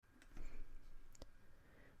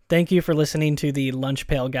Thank you for listening to the Lunch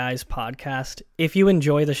Pail Guys podcast. If you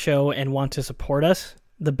enjoy the show and want to support us,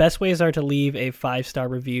 the best ways are to leave a 5-star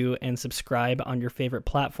review and subscribe on your favorite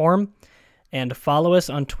platform, and follow us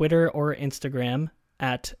on Twitter or Instagram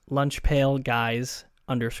at lunchpailguys_.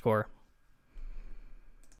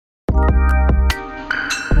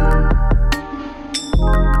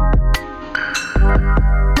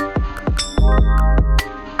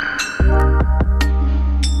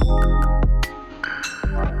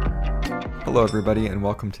 Hello, everybody, and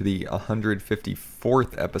welcome to the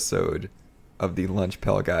 154th episode of the Lunch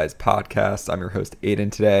Pail Guys podcast. I'm your host,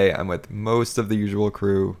 Aiden. Today, I'm with most of the usual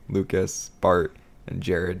crew, Lucas, Bart, and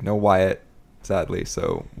Jared. No Wyatt, sadly,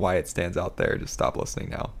 so Wyatt stands out there. Just stop listening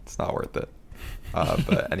now. It's not worth it.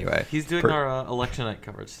 But anyway. He's doing our election night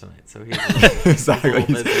coverage tonight, so he's, exactly.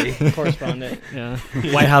 He's a little busy. Correspondent, yeah.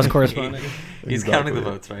 White House correspondent. He's counting the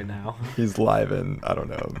votes right now. He's live in, I don't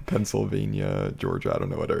know, Pennsylvania, Georgia. I don't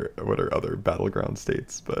know what are other battleground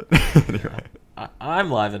states, but anyway.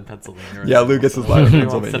 I'm live in Pennsylvania. Right yeah, now, Lucas so is live in he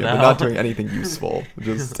wants to Pennsylvania, but know. not doing anything useful.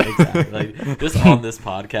 Just exactly. Like, just on this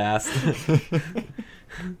podcast.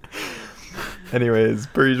 Anyways,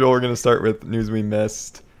 per usual, we're going to start with news we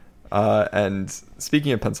missed. And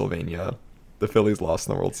speaking of Pennsylvania, the Phillies lost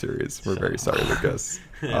in the World Series. We're very sorry, Lucas.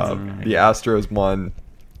 The Astros won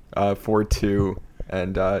 4-2.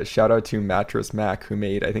 And shout out to Mattress Mac, who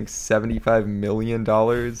made, I think, $75 million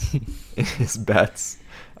in his bets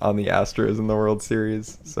on the Astros in the World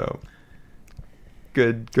Series. So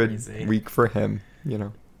good Crazy. week for him, you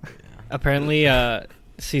know. Yeah. Apparently,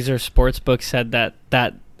 Caesar Sportsbook said that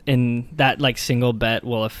in that like single bet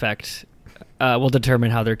will determine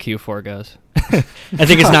how their Q4 goes. I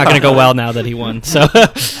think it's not going to go well now that he won. So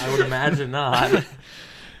I would imagine not.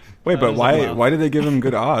 Wait, but why did they give him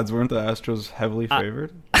good odds? Weren't the Astros heavily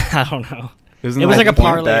favored? I don't know. It was like a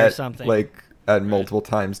parlay or something. Like at multiple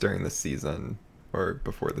times during the season or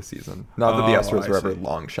before the season. Not that the Astros were ever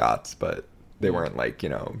long shots, but they weren't like,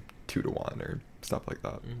 2-1 or stuff like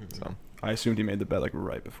that. Mm-hmm. So I assumed he made the bet like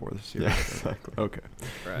right before the series. yeah, exactly. Okay.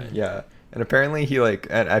 Right. Yeah. And apparently he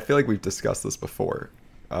and I feel like we've discussed this before,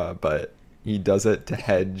 but he does it to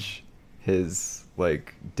hedge his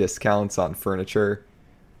discounts on furniture.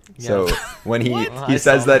 Yeah. So when he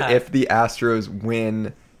says that if the Astros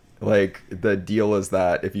win, the deal is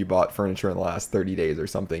that if you bought furniture in the last 30 days or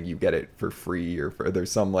something, you get it for free or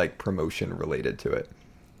there's some promotion related to it.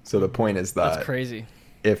 So the point is that That's crazy.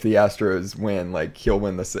 If the Astros win, he'll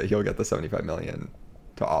get the $75 million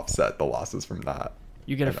to offset the losses from that.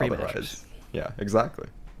 You get a And free otherwise- mattress. Yeah, exactly.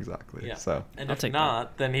 Yeah. So And I'll if take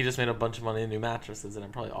not, then he just made a bunch of money in new mattresses, and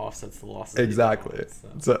it probably offsets the losses. exactly, He did,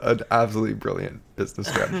 it's an absolutely brilliant business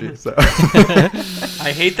strategy. So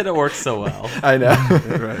I hate that it works so well. I know,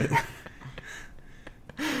 Right.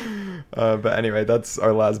 but anyway, that's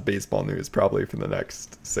our last baseball news probably for the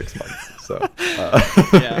next 6 months. So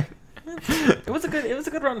Yeah. It was a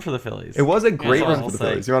good run for the Phillies. it was a great That's all run for I'll the say.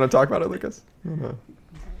 Phillies. You want to talk about it, Lucas?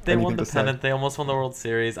 They Anything won the to say? pennant. They almost won the World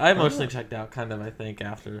Series. I emotionally checked out, kind of. I think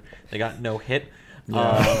after they got no hit.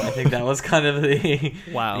 Yeah. I think that was kind of the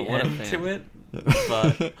Wow, the what a end fan. to it.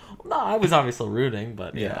 But no, I was obviously rooting.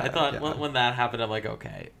 But yeah, Yeah, I thought yeah. when that happened, I'm like,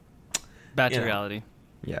 okay, Back to You know. reality.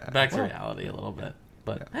 Yeah, back to Well, reality a little bit.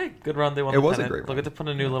 But Yeah. hey, good run. They won It the was a pennant. great They'll run. get to put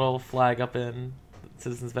a new little flag up in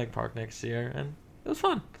Citizens Bank Park next year, and it was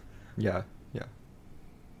fun. Yeah.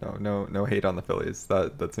 No hate on the Phillies.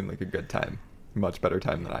 That seemed like a good time. Much better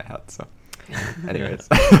time than I had. So, anyways,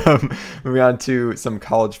 moving on to some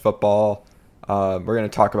college football. We're going to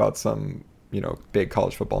talk about some big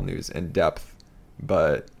college football news in depth.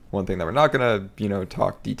 But one thing that we're not going to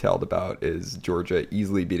talk detailed about is Georgia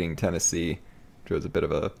easily beating Tennessee, which was a bit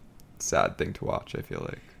of a sad thing to watch. I feel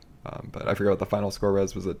like, but I forget what the final score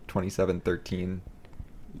was. Was it 27-13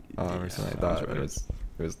 or something like that? Right.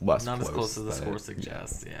 It was less Not close as close as the than score it-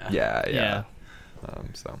 suggests. Yeah.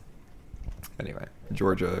 So anyway,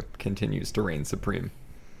 Georgia continues to reign supreme.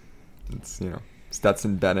 It's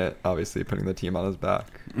Stetson Bennett obviously putting the team on his back.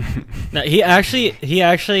 No, I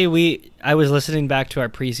was listening back to our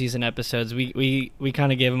preseason episodes. We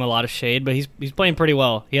kind of gave him a lot of shade, but he's playing pretty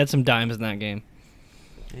well. He had some dimes in that game.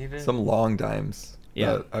 Some long dimes.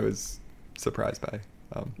 Yeah. That I was surprised by.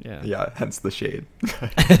 Yeah. Hence the shade.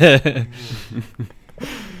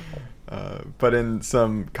 But in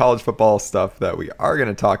some college football stuff that we are going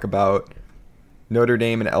to talk about, Notre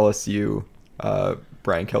Dame and LSU,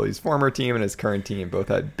 Brian Kelly's former team and his current team both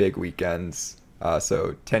had big weekends.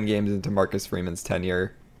 So 10 games into Marcus Freeman's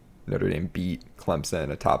tenure, Notre Dame beat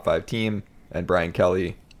Clemson, a top 5 team, and Brian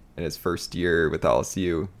Kelly in his first year with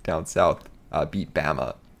LSU down south beat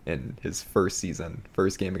Bama in his first season,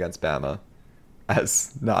 first game against Bama.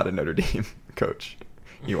 as not a Notre Dame coach.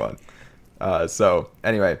 He won. So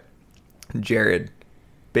anyway, Jared,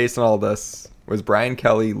 based on all this, was Brian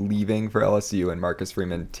Kelly leaving for LSU and Marcus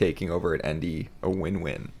Freeman taking over at ND a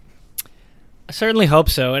win-win? I certainly hope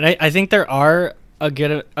so, and I think there are a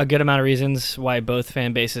good amount of reasons why both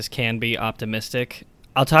fan bases can be optimistic.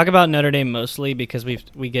 I'll talk about Notre Dame mostly because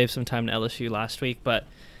we gave some time to LSU last week, but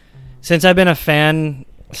since I've been a fan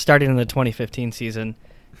starting in the 2015 season,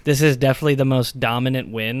 this is definitely the most dominant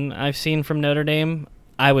win I've seen from Notre Dame,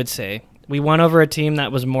 I would say. We won over a team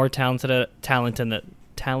that was more talented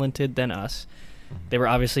than us. They were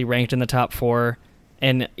obviously ranked in the top 4,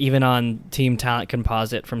 and even on Team Talent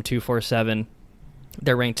Composite from 247,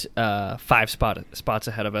 they're ranked 5 spots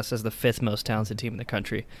ahead of us as the 5th most talented team in the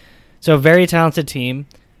country. So a very talented team.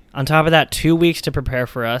 On top of that, 2 weeks to prepare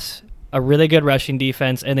for us, a really good rushing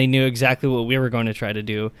defense, and they knew exactly what we were going to try to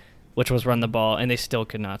do, which was run the ball, and they still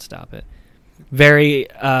could not stop it. Very,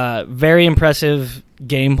 very impressive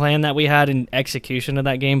game plan that we had in execution of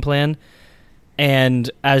that game plan. And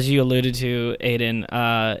as you alluded to,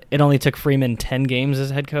 Aiden, it only took Freeman 10 games as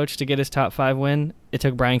head coach to get his top 5 win. It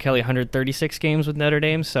took Brian Kelly 136 games with Notre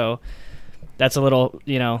Dame, so that's a little,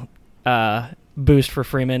 boost for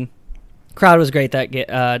Freeman. Crowd was great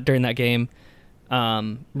during that game.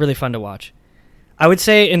 Really fun to watch. I would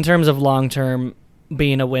say in terms of long-term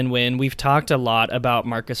being a win-win, we've talked a lot about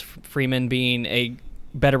Marcus Freeman being a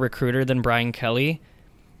better recruiter than Brian Kelly,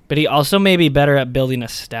 but he also may be better at building a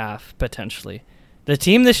staff, potentially. The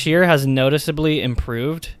team this year has noticeably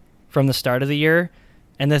improved from the start of the year,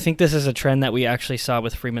 and I think this is a trend that we actually saw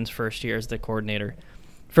with Freeman's first year as the coordinator.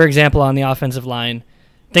 For example, on the offensive line,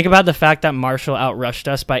 think about the fact that Marshall outrushed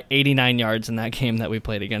us by 89 yards in that game that we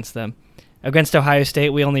played against them. Against Ohio State,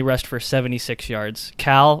 we only rushed for 76 yards.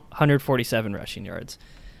 Cal, 147 rushing yards.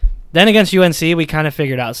 Then against UNC, we kind of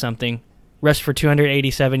figured out something. Rushed for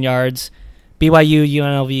 287 yards. BYU,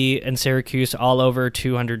 UNLV, and Syracuse all over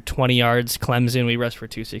 220 yards. Clemson, we rushed for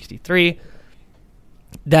 263.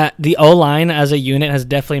 That the O-line as a unit has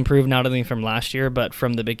definitely improved not only from last year, but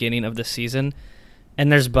from the beginning of the season.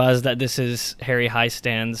 And there's buzz that this is Harry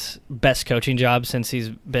Highstand's best coaching job since he's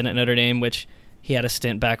been at Notre Dame, which he had a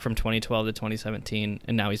stint back from 2012 to 2017,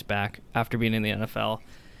 and now he's back after being in the NFL.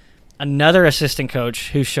 Another assistant coach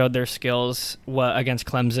who showed their skills against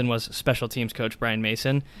Clemson was special teams coach Brian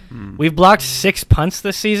Mason. We've blocked 6 punts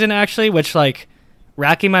this season, actually, which,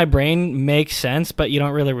 racking my brain makes sense, but you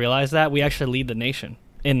don't really realize that. We actually lead the nation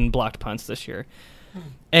in blocked punts this year.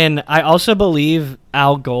 And I also believe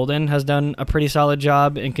Al Golden has done a pretty solid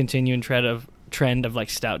job in continuing trend of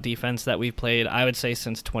stout defense that we've played, I would say,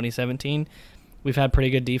 since 2017. We've had pretty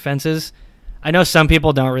good defenses. I know some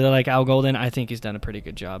people don't really like Al Golden. I think he's done a pretty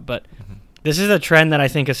good job. But this is a trend that I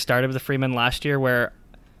think has started with the Freeman last year, where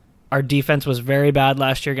our defense was very bad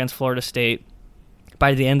last year against Florida State.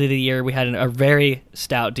 By the end of the year, we had a very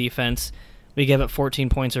stout defense. We gave up 14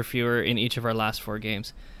 points or fewer in each of our last 4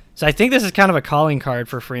 games. So I think this is kind of a calling card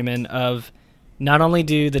for Freeman of not only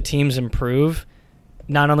do the teams improve,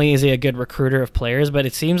 not only is he a good recruiter of players, but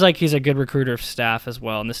it seems like he's a good recruiter of staff as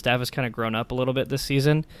well, and the staff has kind of grown up a little bit this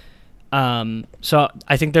season. So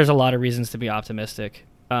I think there's a lot of reasons to be optimistic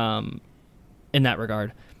in that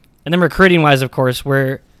regard. And then recruiting-wise, of course,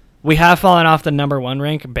 we have fallen off the number 1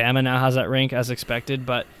 rank. Bama now has that rank as expected,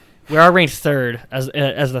 but we are ranked 3rd as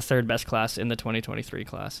the 3rd best class in the 2023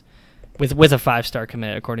 class with a 5-star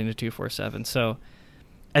commit, according to 247. So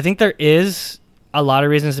I think there is a lot of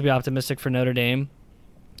reasons to be optimistic for Notre Dame.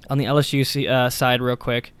 On the LSU side, real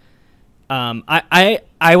quick, I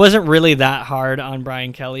wasn't really that hard on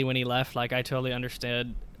Brian Kelly when he left. I totally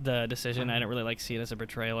understood the decision. I didn't really see it as a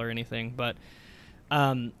betrayal or anything. But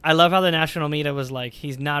I love how the national media was like,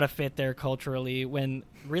 he's not a fit there culturally, when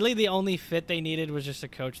really the only fit they needed was just a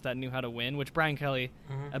coach that knew how to win, which Brian Kelly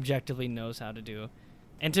objectively knows how to do.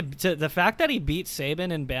 And to the fact that he beat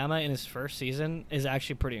Saban and Bama in his first season is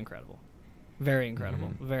actually pretty incredible. Very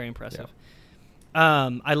incredible. Very impressive. Yeah.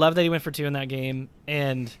 I love that he went for 2 in that game,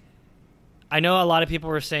 and I know a lot of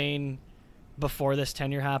people were saying before this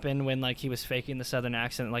tenure happened, when he was faking the Southern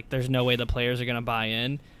accent, there's no way the players are going to buy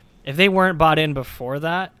in. If they weren't bought in before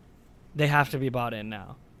that, they have to be bought in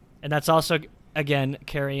now. And that's also, again,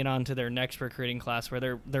 carrying on to their next recruiting class,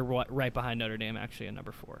 where they're right behind Notre Dame, actually, at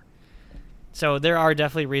number 4. So there are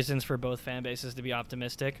definitely reasons for both fan bases to be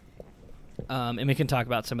optimistic, and we can talk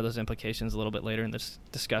about some of those implications a little bit later in this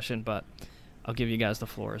discussion, but I'll give you guys the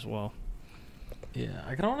floor as well. Yeah,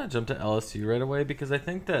 I kind of want to jump to LSU right away, because I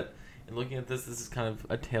think that in looking at this is kind of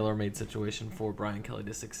a tailor-made situation for Brian Kelly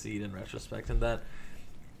to succeed in retrospect, and that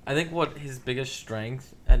I think what his biggest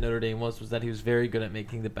strength at Notre Dame was that he was very good at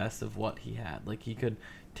making the best of what he had. Like, he could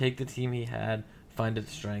take the team he had, find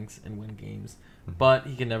its strengths, and win games. Mm-hmm. But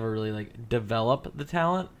he could never really, like, develop the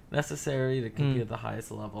talent necessary to compete at the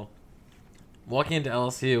highest level. Walking into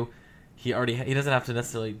LSU, he doesn't have to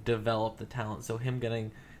necessarily develop the talent. So him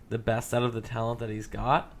getting the best out of the talent that he's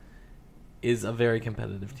got is a very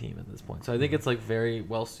competitive team at this point. So I think it's, like, very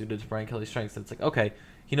well suited to Brian Kelly's strengths. It's like, okay,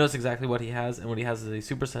 he knows exactly what he has, and what he has is a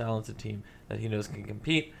super talented team that he knows can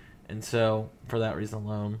compete. And so, for that reason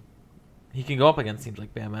alone, he can go up against teams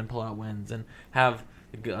like Bama and pull out wins and have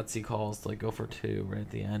the gutsy calls to, like, go for two right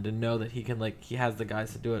at the end and know that he can, like, he has the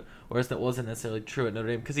guys to do it. Whereas that wasn't necessarily true at Notre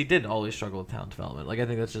Dame because he did always struggle with talent development. Like, I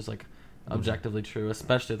think that's just, like, objectively true,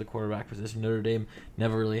 especially at the quarterback position. Notre Dame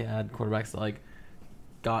never really had quarterbacks that, like,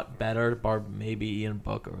 got better, bar maybe Ian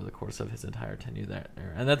Book over the course of his entire tenure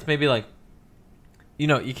there. And that's maybe, like, you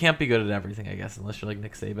know, you can't be good at everything, I guess, unless you're like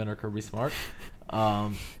Nick Saban or Kirby Smart.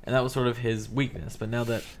 And that was sort of his weakness. But now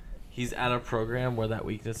that he's at a program where that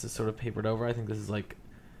weakness is sort of papered over, I think this is, like,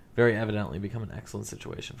 very evidently become an excellent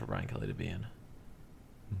situation for Brian Kelly to be in.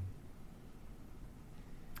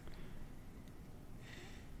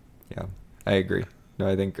 Yeah, I agree. No,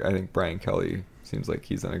 I think Brian Kelly seems like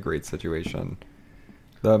he's in a great situation.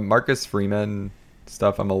 The Marcus Freeman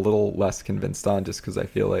stuff I'm a little less convinced on just because I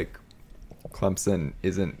feel like Clemson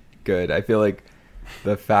isn't good. I feel like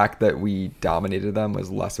the fact that we dominated them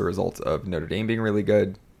was less a result of Notre Dame being really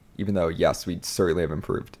good, even though, yes, we certainly have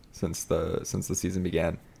improved since the season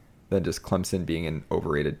began, than just Clemson being an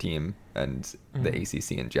overrated team and the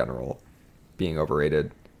ACC in general being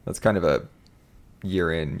overrated. That's kind of a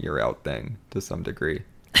year in, year out thing to some degree.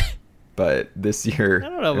 But this year I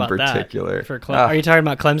don't know in about particular, that. For are you talking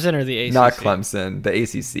about Clemson or the ACC? Not Clemson, the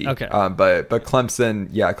ACC. Okay. But Clemson,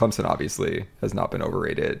 yeah, Clemson obviously has not been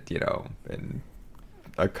overrated, you know, in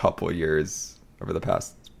a couple of years over the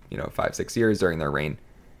past, 5-6 years during their reign.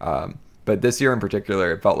 But this year in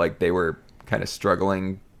particular, it felt like they were kind of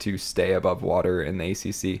struggling to stay above water in the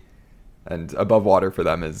ACC, and above water for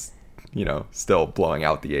them is, still blowing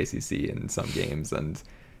out the ACC in some games and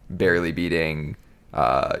barely beating,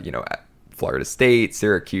 Florida State,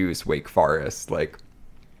 Syracuse, Wake Forest. Like,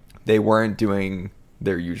 they weren't doing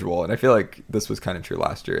their usual, and I feel like this was kind of true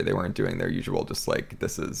last year. They weren't doing their usual, just like,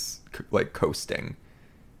 this is like coasting.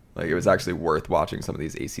 Like, it was actually worth watching some of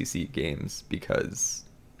these ACC games because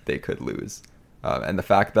they could lose. And the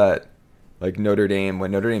fact that, like, when Notre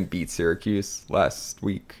Dame beat Syracuse last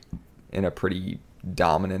week in a pretty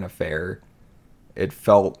dominant affair, it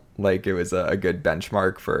felt like it was a good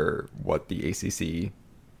benchmark for what the ACC,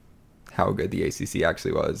 how good the ACC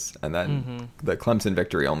actually was. And then the Clemson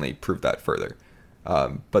victory only proved that further.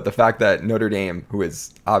 But the fact that Notre Dame, who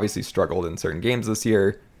has obviously struggled in certain games this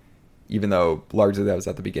year, even though largely that was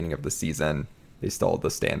at the beginning of the season, they still had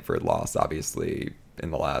the Stanford loss, obviously,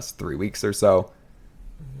 in the last 3 weeks or so.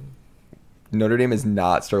 Notre Dame has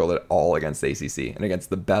not struggled at all against the ACC and against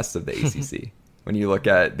the best of the ACC. When you look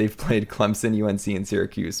at, they've played Clemson, UNC, and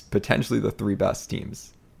Syracuse, potentially the three best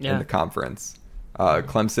teams in the conference.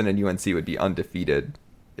 Clemson and UNC would be undefeated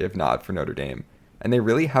if not for Notre Dame. And they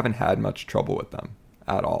really haven't had much trouble with them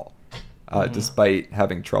at all, despite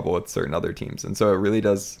having trouble with certain other teams. And so it really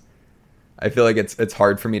does, I feel like it's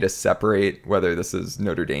hard for me to separate whether this is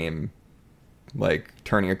Notre Dame, like,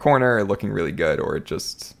 turning a corner, looking really good, or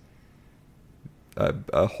just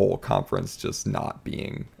a whole conference just not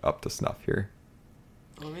being up to snuff here.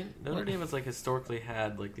 Well, I mean, Notre Dame has, like, historically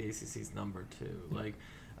had, like, the ACC's number too. Like,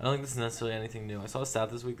 I don't think this is necessarily anything new. I saw a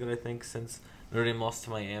stat this week that I think since Notre Dame lost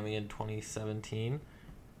to Miami in 2017,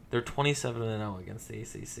 they're 27-0 against the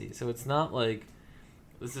ACC. So it's not like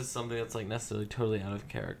this is something that's, like, necessarily totally out of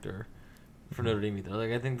character for Notre Dame either.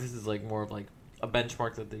 Like, I think this is, like, more of, like, a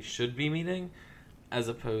benchmark that they should be meeting, as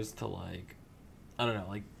opposed to, like, I don't know,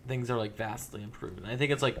 like, things are, like, vastly improved. And I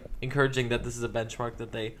think it's, like, encouraging that this is a benchmark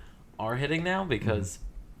that they are hitting now because,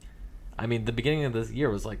 I mean, the beginning of this year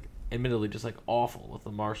was, like, admittedly just, like, awful with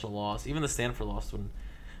the Marshall loss. Even the Stanford loss when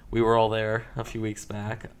we were all there a few weeks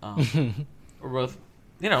back. Were both,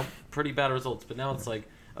 pretty bad results. But now it's like,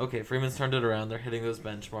 okay, Freeman's turned it around. They're hitting those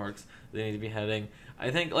benchmarks they need to be heading.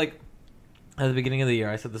 I think, like, at the beginning of the year,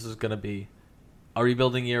 I said this was going to be a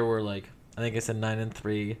rebuilding year where, like, I think I said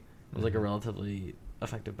 9-3 was, like, a relatively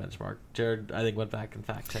effective benchmark. Jared, I think, went back and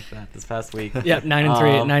fact-checked that this past week. Yeah,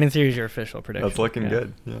 9-3. 9-3 is your official prediction. That's looking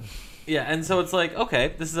good. Yeah. Yeah, and so it's like,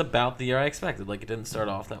 okay, this is about the year I expected. Like, it didn't start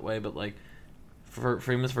off that way, but, like, for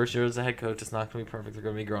Freeman's first year as a head coach, it's not going to be perfect. They're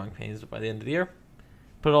going to be growing pains, but by the end of the year,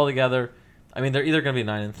 put it all together, I mean, they're either going to be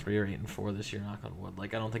 9-3 or 8-4 this year. Knock on wood.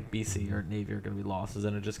 Like, I don't think BC or Navy are going to be losses,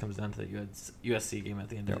 and it just comes down to the USC game at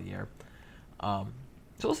the end of the year. So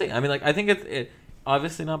we'll see. I mean, like, I think it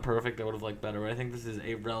obviously not perfect. I would have liked better, but I think this is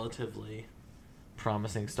a relatively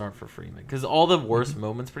promising start for Freeman because all the worst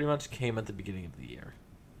moments pretty much came at the beginning of the year.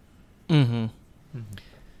 Mm-hmm.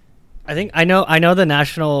 I think I know the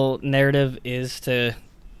national narrative is to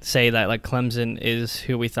say that like Clemson is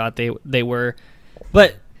who we thought they were,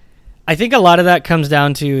 but I think a lot of that comes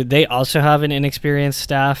down to they also have an inexperienced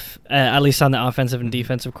staff, at least on the offensive and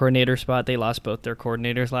defensive coordinator spot. They lost both their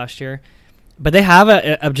coordinators last year. But they have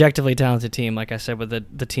an objectively talented team, like I said, with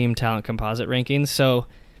the team talent composite rankings. So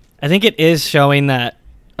I think it is showing that,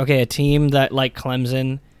 okay, a team that like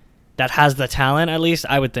Clemson that has the talent, at least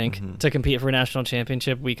I would think, to compete for a national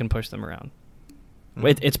championship, we can push them around.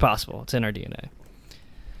 It's possible. It's in our DNA.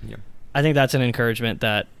 Yeah. I think that's an encouragement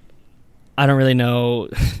that I don't really know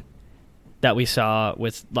that we saw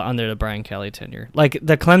under the Brian Kelly tenure. Like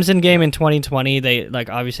the Clemson game in 2020, they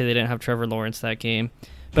like obviously they didn't have Trevor Lawrence that game.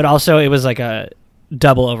 But also, it was like a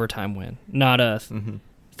double overtime win, not a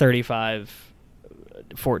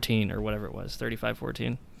 35-14 or whatever it was,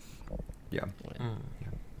 35-14. Yeah.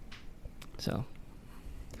 So.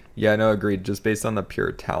 Yeah, no, agreed. Just based on the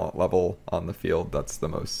pure talent level on the field, that's the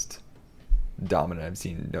most dominant I've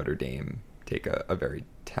seen Notre Dame take a very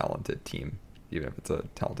talented team, even if it's a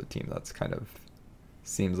talented team that's kind of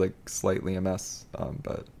seems like slightly a mess,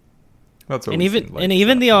 but... And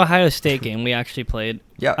even the Ohio State game we actually played.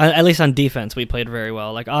 Yeah. At least on defense, we played very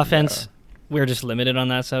well. Like offense, we were just limited on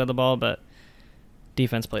that side of the ball, but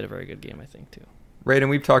defense played a very good game, I think, too. Right, and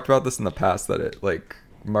we've talked about this in the past that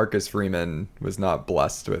Marcus Freeman was not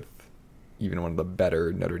blessed with even one of the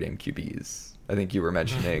better Notre Dame QBs. I think you were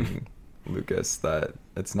mentioning, Lucas, that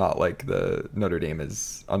it's not like the Notre Dame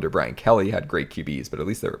is under Brian Kelly had great QBs, but at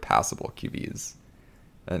least they were passable QBs.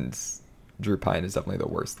 And Drew Pine is definitely the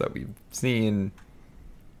worst that we've seen.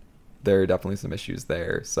 There are definitely some issues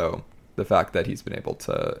there. So the fact that he's been able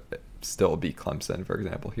to still beat Clemson, for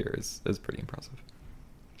example, here is pretty impressive.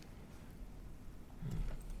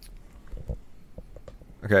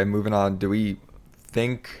 Okay, moving on. Do we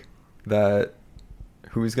think that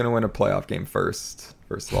who's going to win a playoff game first?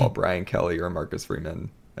 First of all, Brian Kelly or Marcus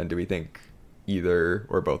Freeman? And do we think either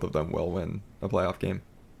or both of them will win a playoff game?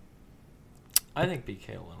 I think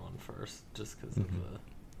BK will win one first, just because of the...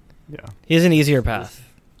 Yeah. He has an easier path,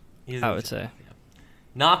 I would say. Yeah.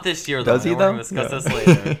 Not this year, though. Does he, though? We're going to discuss this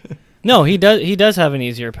later. No, he does have an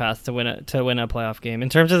easier path to win a playoff game. In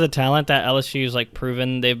terms of the talent that LSU's like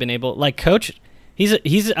proven they've been able... Like, coach...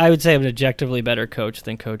 He's I would say an objectively better coach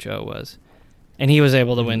than Coach O was. And he was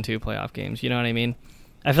able to win 2 playoff games. You know what I mean?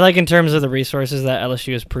 I feel like in terms of the resources that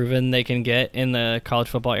LSU has proven they can get in the college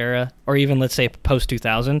football era, or even, let's say,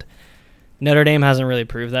 post-2000, Notre Dame hasn't really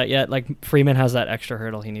proved that yet. Like, Freeman has that extra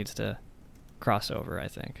hurdle he needs to cross over, I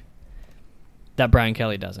think, that Brian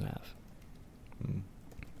Kelly doesn't have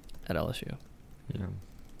at LSU. Yeah.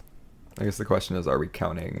 I guess the question is, are we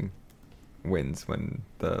counting wins when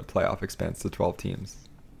the playoff expands to 12 teams?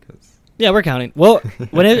 Yeah, we're counting. Well,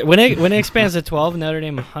 when it expands to 12, Notre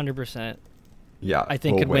Dame 100%. Yeah, I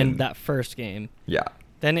think could win that first game. Yeah.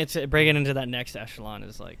 Then it's breaking into that next echelon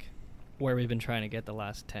is like where we've been trying to get the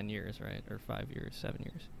last 10 years, right? Or 5 years, 7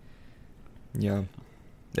 years. Yeah.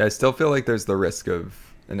 Yeah, I still feel like there's the risk of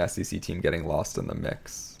an SEC team getting lost in the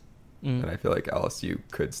mix. And I feel like LSU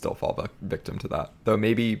could still fall victim to that. Though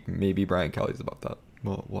maybe Brian Kelly's about that.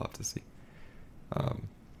 We'll have to see.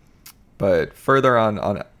 But further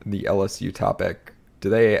on the LSU topic, do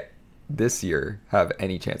they this year have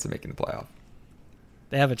any chance of making the playoff?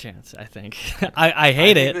 They have a chance, I think. I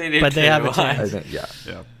hate it, but they have a chance. I think, yeah.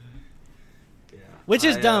 Which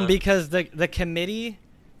is dumb because the committee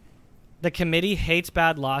hates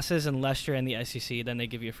bad losses unless you're in the SEC. Then they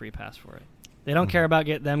give you a free pass for it. They don't care about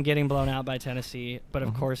them getting blown out by Tennessee, but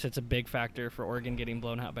of course it's a big factor for Oregon getting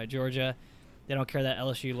blown out by Georgia. They don't care that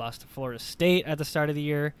LSU lost to Florida State at the start of the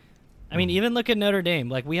year. I mean, even look at Notre Dame.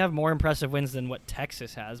 Like, we have more impressive wins than what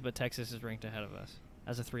Texas has, but Texas is ranked ahead of us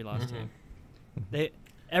as a 3-loss team.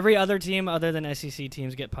 Every other team other than SEC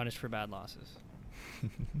teams get punished for bad losses.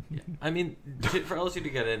 Yeah. I mean, for LSU to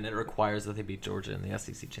get in, it requires that they beat Georgia in the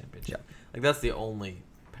SEC championship. Yeah. Like, that's the only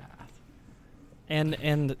path. And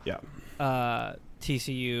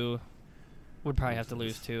TCU would probably have to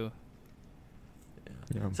lose too.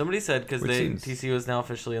 Yeah. Somebody said because TCU is now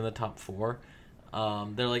officially in the top 4.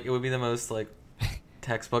 They're like, it would be the most like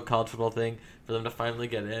textbook college football thing for them to finally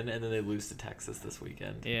get in, and then they lose to Texas this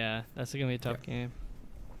weekend. Yeah, that's gonna be a tough game.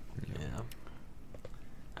 Yeah.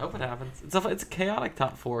 I hope it happens. It's a chaotic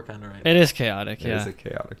top 4 kind of right now. It is chaotic. It is a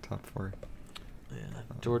chaotic top 4. Yeah,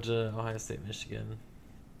 Georgia, Ohio State, Michigan,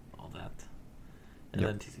 all that, and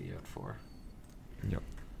then TCU at 4. Yep.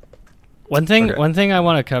 One thing I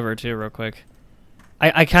want to cover too, real quick.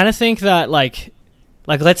 I kind of think that like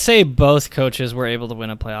let's say both coaches were able to win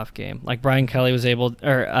a playoff game. Like Brian Kelly was able,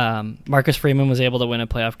 or Marcus Freeman was able to win a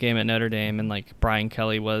playoff game at Notre Dame, and like Brian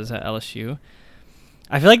Kelly was at LSU.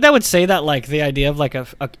 I feel like that would say that like the idea of like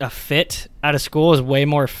a fit at a school is way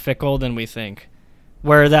more fickle than we think.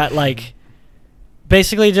 Where that like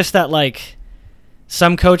basically just that like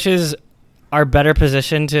some coaches are better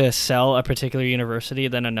positioned to sell a particular university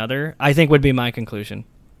than another, I think would be my conclusion.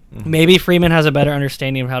 Mm-hmm. Maybe Freeman has a better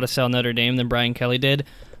understanding of how to sell Notre Dame than Brian Kelly did,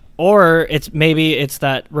 or it's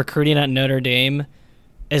that recruiting at Notre Dame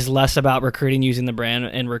is less about recruiting using the brand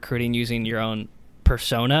and recruiting using your own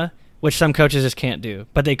persona, which some coaches just can't do.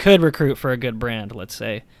 But they could recruit for a good brand, let's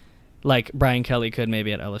say, like Brian Kelly could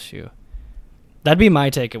maybe at LSU. That'd be my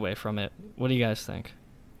takeaway from it. What do you guys think?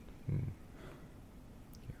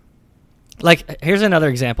 Like, here's another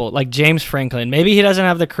example. Like James Franklin. Maybe he doesn't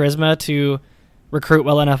have the charisma to recruit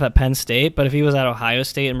well enough at Penn State, but if he was at Ohio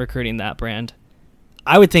State and recruiting that brand,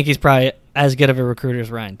 I would think he's probably as good of a recruiter as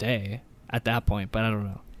Ryan Day at that point, but I don't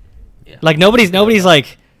know. Yeah. Like nobody's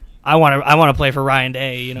like, I want to play for Ryan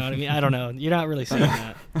Day, you know what I mean? I don't know. You're not really saying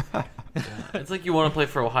that. Yeah. It's like you want to play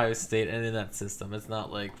for Ohio State, and in that system, it's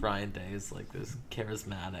not like Ryan Day is like this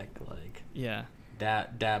charismatic, like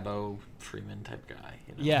Dabo Freeman type guy.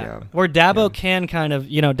 You know? Yeah, where Dabo can kind of,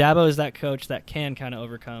 Dabo is that coach that can kind of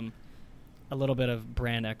overcome a little bit of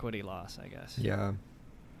brand equity loss, I guess. Yeah.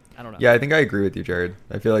 I don't know. Yeah, I think I agree with you, Jared.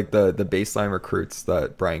 I feel like the baseline recruits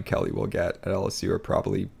that Brian Kelly will get at LSU are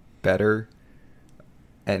probably better,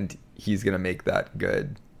 and he's going to make that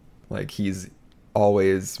good. Like, he's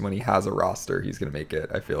always, when he has a roster, he's going to make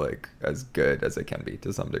it, I feel like, as good as it can be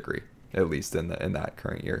to some degree, at least in that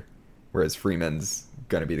current year. Whereas Freeman's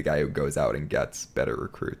going to be the guy who goes out and gets better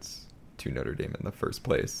recruits to Notre Dame in the first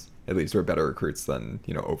place. At least we're better recruits than,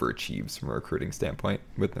 overachieves from a recruiting standpoint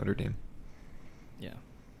with Notre Dame. Yeah.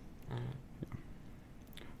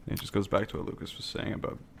 It just goes back to what Lucas was saying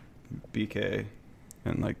about BK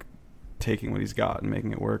and like taking what he's got and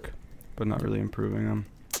making it work, but not really improving him.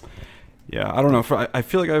 Yeah, I don't know. I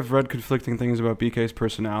feel like I've read conflicting things about BK's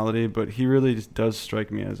personality, but he really just does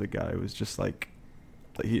strike me as a guy who's just like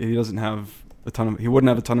he doesn't have he wouldn't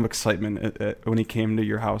have a ton of excitement when he came to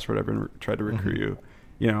your house or whatever and tried to recruit you.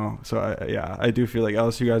 So I do feel like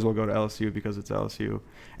LSU guys will go to LSU because it's LSU.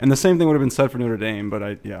 And the same thing would have been said for Notre Dame,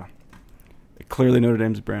 but clearly Notre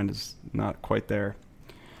Dame's brand is not quite there.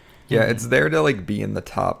 Yeah, it's there to like be in the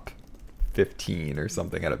top 15 or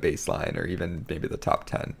something at a baseline, or even maybe the top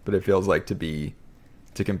 10. But it feels like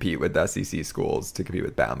to compete with SEC schools, to compete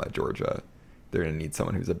with Bama, Georgia, they're going to need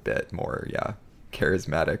someone who's a bit more,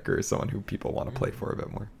 charismatic, or someone who people want to play for a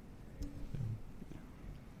bit more.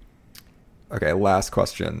 Okay, last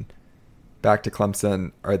question. Back to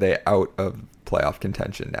Clemson. Are they out of playoff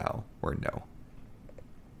contention now, or no?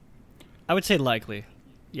 I would say likely.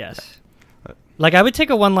 Yes. Like, I would take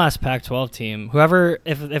a one-loss Pac-12 team. Whoever,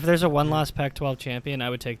 if there's a one-loss Pac-12 champion, I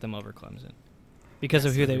would take them over Clemson because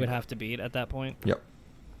of who they would have to beat at that point. Yep.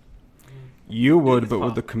 You would, but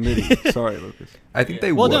with the committee. Sorry, Lucas. I think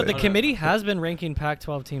they would. Well, no, the committee has been ranking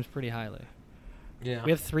Pac-12 teams pretty highly. Yeah.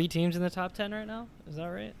 We have 3 teams in the top 10 right now. Is that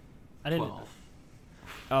right? I didn't. 12.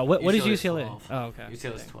 Oh, what is UCLA? 12. Oh, okay.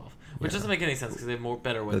 UCLA's 12, which doesn't make any sense because they have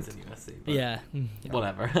better wins than USC. But Yeah.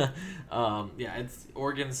 Whatever. It's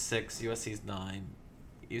Oregon's 6, USC's 9,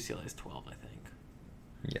 UCLA's 12, I think.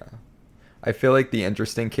 Yeah. I feel like the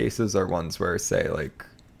interesting cases are ones where, say, like,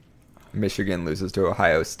 Michigan loses to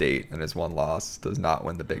Ohio State and is one loss, does not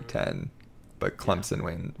win the Big Ten, but Clemson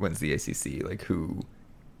wins the ACC. Like, who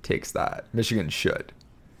takes that? Michigan should,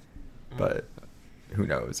 but who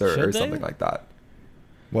knows, or something like that.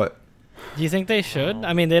 What? Do you think they should?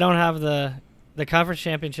 I mean, they don't have the conference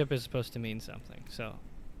championship is supposed to mean something, so.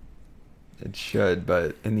 It should,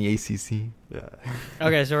 but in the ACC, yeah.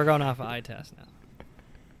 Okay, so we're going off of eye test now.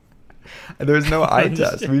 There's no eye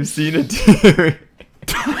test. We've seen it.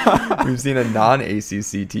 We've seen a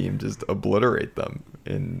non-ACC team just obliterate them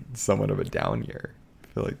in somewhat of a down year. I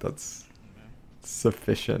feel like that's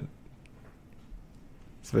sufficient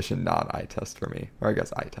non-eye test for me. Or I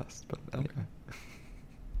guess eye test, but anyway.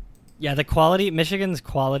 Yeah, Michigan's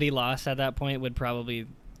quality loss at that point would probably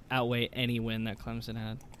outweigh any win that Clemson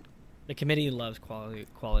had. The committee loves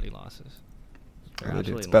quality losses.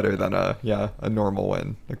 It's better than a normal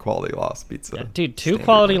win. A quality loss beats a dude, 2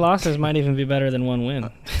 quality losses might even be better than 1 win.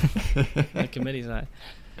 The committee's eye.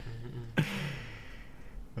 Oh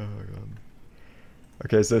god.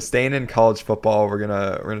 Okay, so staying in college football, we're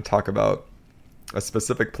gonna talk about a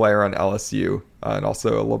specific player on LSU and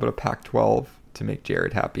also a little bit of Pac-12 to make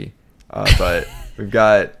Jared happy. But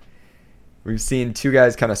we've seen two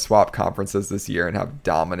guys kind of swap conferences this year and have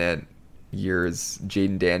dominant years.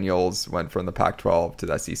 Jaden Daniels went from the Pac-12 to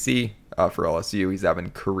the SEC for LSU. He's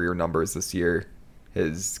having career numbers this year.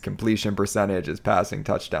 His completion percentage, his passing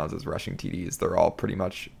touchdowns, his rushing TDs, they're all pretty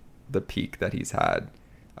much the peak that he's had.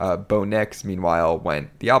 Bo Nix, meanwhile,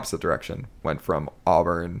 went the opposite direction. Went from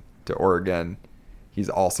Auburn to Oregon. He's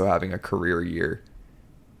also having a career year.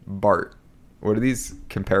 Bart, what do these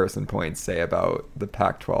comparison points say about the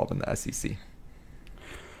Pac-12 and the SEC?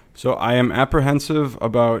 So I am apprehensive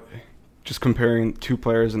about just comparing two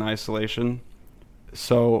players in isolation.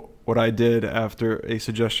 So what I did after a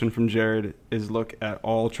suggestion from Jared is look at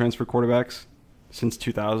all transfer quarterbacks since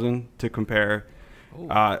 2000 to compare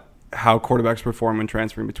how quarterbacks perform when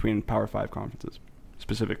transferring between Power 5 conferences,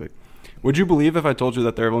 specifically. Would you believe if I told you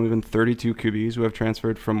that there have only been 32 QBs who have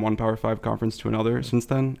transferred from one Power 5 conference to another since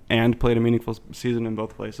then and played a meaningful season in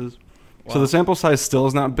both places? Wow. So the sample size still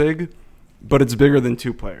is not big, but it's bigger than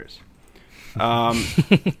two players. I'll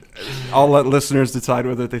let listeners decide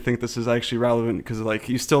whether they think this is actually relevant because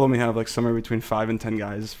you still only have somewhere between 5 and 10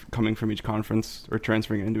 guys coming from each conference or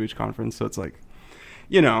transferring into each conference. So it's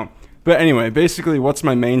But anyway, basically what's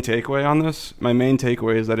my main takeaway on this? My main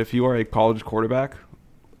takeaway is that if you are a college quarterback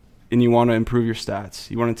and you want to improve your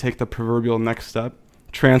stats, you want to take the proverbial next step,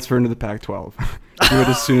 transfer into the Pac-12. Do it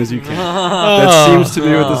as soon as you can. That seems to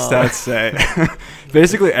be what the stats say.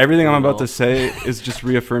 Basically, everything I'm about to say is just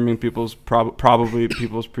reaffirming people's probably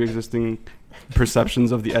people's pre-existing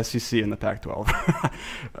perceptions of the SEC and the Pac-12.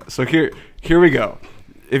 So here we go.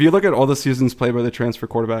 If you look at all the seasons played by the transfer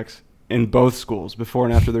quarterbacks in both schools, before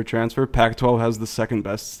and after their transfer, Pac-12 has the second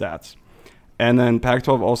best stats. And then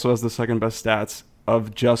Pac-12 also has the second best stats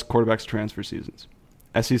of just quarterbacks transfer seasons.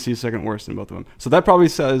 SEC second worst in both of them. So that probably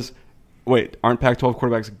says, wait, aren't Pac-12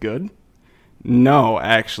 quarterbacks good? No,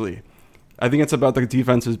 actually. I think it's about the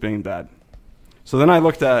defenses being bad. So then I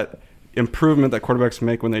looked at improvement that quarterbacks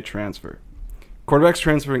make when they transfer. Quarterbacks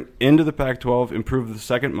transferring into the Pac-12 improve the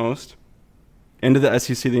second most. Into the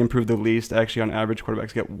SEC, they improve the least. Actually, on average,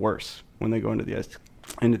 quarterbacks get worse when they go into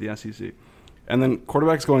the SEC. And then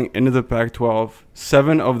quarterbacks going into the Pac-12,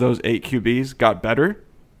 7 of those 8 QBs got better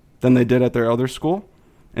than they did at their other school.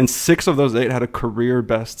 And 6 of those 8 had a career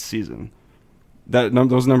best season.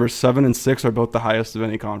 Those numbers 7 and 6 are both the highest of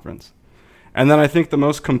any conference. And then I think the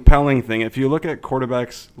most compelling thing, if you look at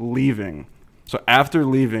quarterbacks leaving, so after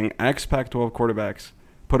leaving, ex-Pac-12 quarterbacks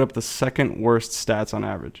put up the second worst stats on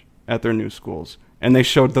average at their new schools, and they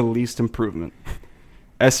showed the least improvement.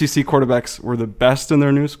 SEC quarterbacks were the best in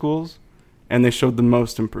their new schools, and they showed the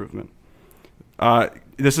most improvement.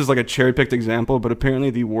 This is a cherry-picked example, but apparently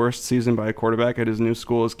the worst season by a quarterback at his new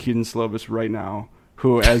school is Keaton Slovis right now,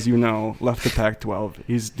 who, as you know, left the Pac-12.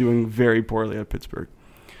 He's doing very poorly at Pittsburgh.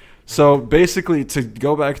 So basically, to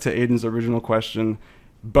go back to Aiden's original question,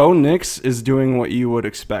 Bo Nix is doing what you would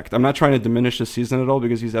expect. I'm not trying to diminish his season at all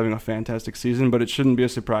because he's having a fantastic season, but it shouldn't be a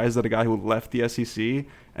surprise that a guy who left the SEC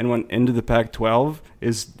and went into the Pac-12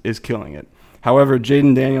 is killing it. However,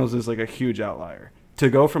 Jaden Daniels is a huge outlier. To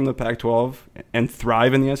go from the Pac-12 and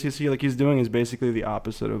thrive in the SEC like he's doing is basically the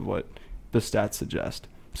opposite of what the stats suggest.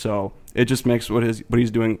 So it just makes what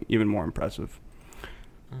he's doing even more impressive.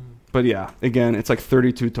 But yeah, again, it's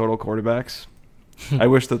 32 total quarterbacks. I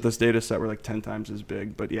wish that this data set were 10 times as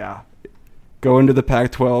big, but yeah, go into the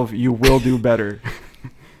Pac-12, you will do better.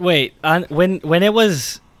 Wait, when it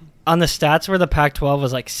was on the stats where the Pac-12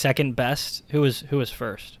 was second best, who was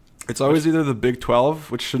first? It's always either the Big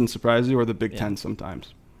 12, which shouldn't surprise you, or the Big 10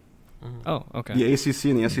 sometimes. Oh, okay. The ACC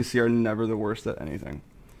and the SEC are never the worst at anything.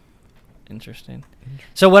 Interesting.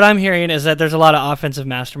 So what I'm hearing is that there's a lot of offensive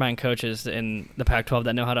mastermind coaches in the Pac-12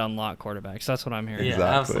 that know how to unlock quarterbacks. That's what I'm hearing. Yeah,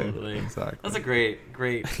 Exactly. absolutely. Exactly. That's a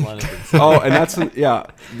great line of insight. Oh, and that's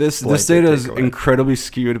this Blanket data is takeaway. incredibly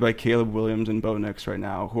skewed by Caleb Williams and Bo Nix right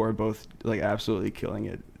now, who are both absolutely killing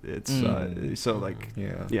it. It's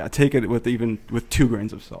take it with 2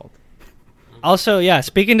 grains of salt. Also, yeah,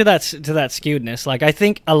 speaking to that skewedness, I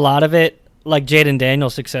think a lot of it, Jaden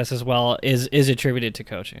Daniels' success as well, is attributed to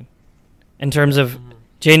coaching. In terms of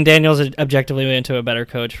Jaden Daniels objectively went into a better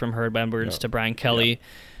coach from Herb Edwards to Brian Kelly.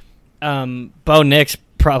 Bo Nix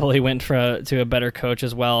probably went to a better coach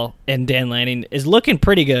as well, and Dan Lanning is looking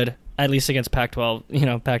pretty good, at least against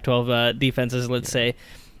Pac-12. Pac-12 defenses, let's say,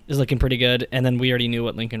 is looking pretty good. And then we already knew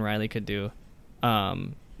what Lincoln Riley could do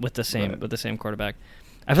with the same quarterback.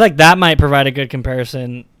 I feel like that might provide a good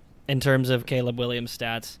comparison in terms of Caleb Williams'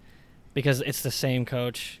 stats, because it's the same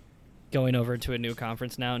coach going over to a new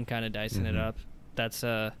conference now and kind of dicing it up. That's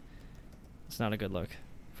It's not a good look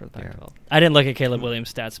for the Yeah. Pac-12. I didn't look at Caleb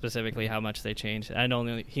Williams' stats specifically, how much they changed.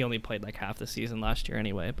 He only played like half the season last year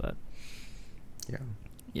anyway, but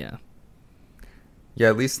yeah. Yeah,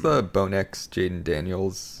 at least the Bo Nix, Jaden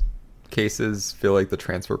Daniels cases feel like the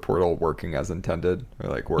transfer portal working as intended, or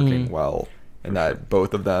like working well, and that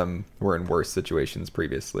both of them were in worse situations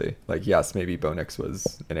previously. Like, yes, maybe Bo Nix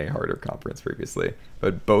was in a harder conference previously,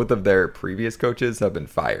 but both of their previous coaches have been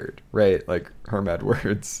fired, right? Like Herm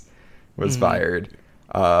Edwards was fired,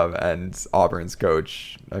 and Auburn's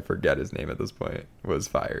coach, I forget his name at this point, was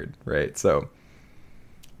fired, right? So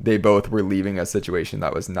they both were leaving a situation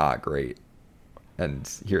that was not great. And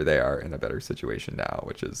here they are in a better situation now,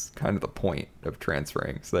 which is kind of the point of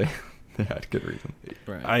transferring. So they had good reason.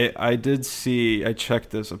 Right. I did see, I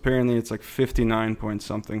checked this. Apparently it's like 59 point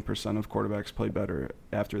something percent of quarterbacks play better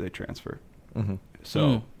after they transfer. Mm-hmm.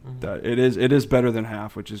 So that it is better than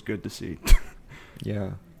half, which is good to see.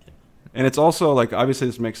 Yeah. And it's also like, obviously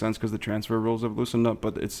this makes sense because the transfer rules have loosened up,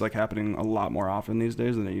 but it's like happening a lot more often these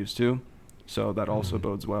days than it used to. So that also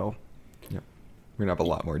bodes well. We're going to have a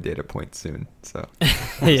lot more data points soon, so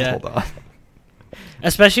Yeah. hold on.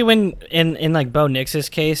 Especially when in like Bo Nix's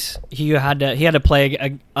case, he had to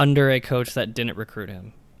play under a coach that didn't recruit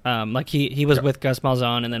him. Like he was with Gus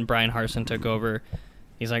Malzahn, and then Brian Harsin took over.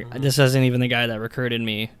 He's like, this isn't even the guy that recruited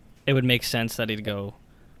me. It would make sense that he'd go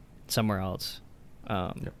somewhere else.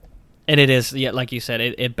 And it is, like you said,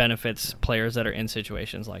 it benefits players that are in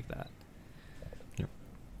situations like that. Yep.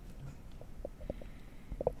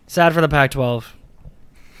 Sad for the Pac-12.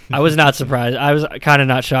 I was not surprised. I was kind of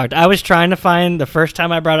not shocked. I was trying to find, the first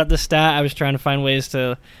time I brought up the stat, I was trying to find ways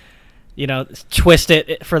to, twist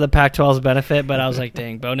it for the Pac-12's benefit, but I was like,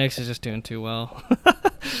 dang, Bo Nix is just doing too well.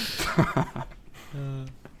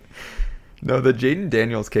 No, the Jaden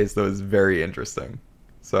Daniels case, though, is very interesting.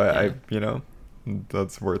 So I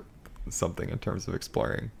that's worth something in terms of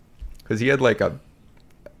exploring. Because he had like a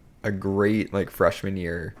great like freshman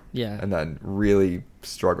year, and then really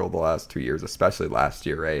struggled the last 2 years, especially last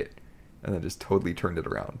year, right? And then just totally turned it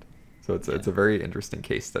around. So it's a very interesting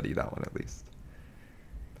case study, that one at least.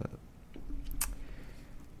 But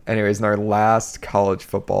anyways, in our last college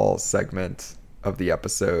football segment of the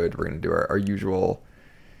episode, we're going to do our usual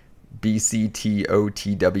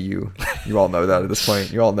BCTOTW. You all know that at this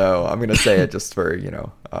point. You all know. I'm going to say it just for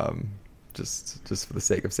just for the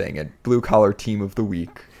sake of saying it. Blue collar team of the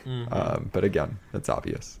week. But again, that's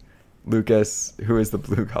obvious. Lucas, who is the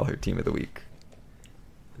blue collar team of the week?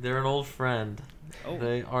 They're an old friend. Oh.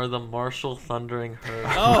 They are the Marshall Thundering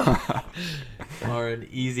Herd. Are an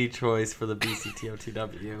easy choice for the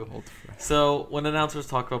BCTOTW. So when announcers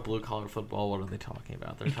talk about blue collar football, what are they talking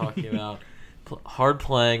about? They're talking about hard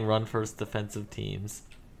playing, run first defensive teams.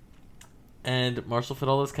 And Marshall fit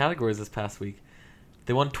all those categories this past week.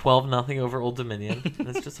 They won 12-0 over Old Dominion.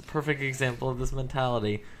 That's just a perfect example of this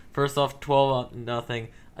mentality. First off, 12-0,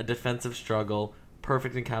 a defensive struggle.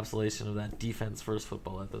 Perfect encapsulation of that defense-first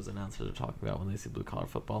football that those announcers are talking about when they see blue-collar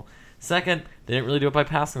football. Second, they didn't really do it by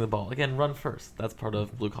passing the ball. Again, run first. That's part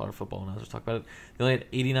of blue-collar football when announcers talk about it. They only had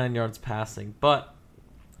 89 yards passing, but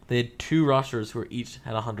they had two rushers who each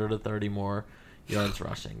had 130 more yards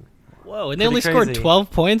rushing. Whoa, and they only scored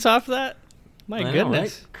 12 points off that? My goodness. Know,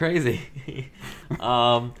 right? Crazy.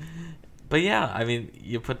 But yeah, I mean,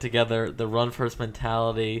 you put together the run-first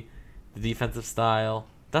mentality, the defensive style.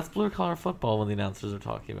 That's blue-collar football when the announcers are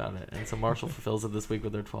talking about it. And so Marshall fulfills it this week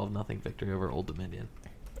with their 12-0 victory over Old Dominion.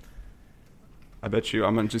 I bet you,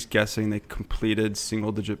 I'm just guessing they completed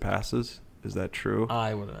single-digit passes. Is that true?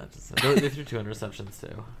 I would imagine so. They threw 2 interceptions,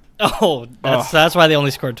 too. Oh, that's why they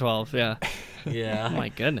only scored 12, yeah. Yeah. Oh, my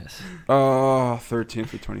goodness. 13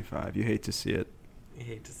 for 25. You hate to see it. You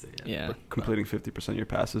hate to see it. Yeah. But completing 50% of your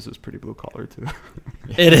passes is pretty blue-collar, too.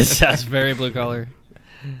 It is. That's very blue-collar.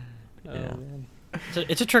 Yeah. Man.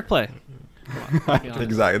 It's a trick play.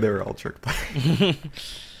 Exactly. They were all trick plays.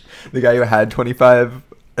 The guy who had 25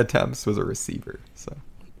 attempts was a receiver. So.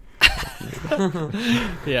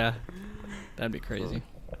 Yeah. That'd be crazy.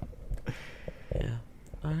 Yeah.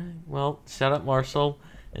 All right. Well, shout out Marshall,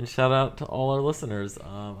 and shout out to all our listeners.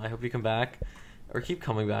 I hope you come back, or keep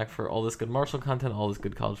coming back for all this good Marshall content, all this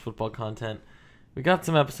good college football content. We got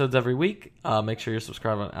some episodes every week. Make sure you're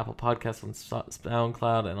subscribed on Apple Podcasts, on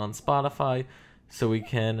SoundCloud, and on Spotify, so we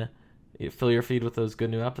can fill your feed with those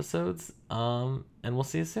good new episodes. And we'll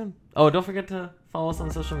see you soon. Oh, don't forget to follow us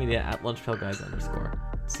on social media at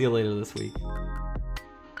 @LunchPailGuys_. See you later this week.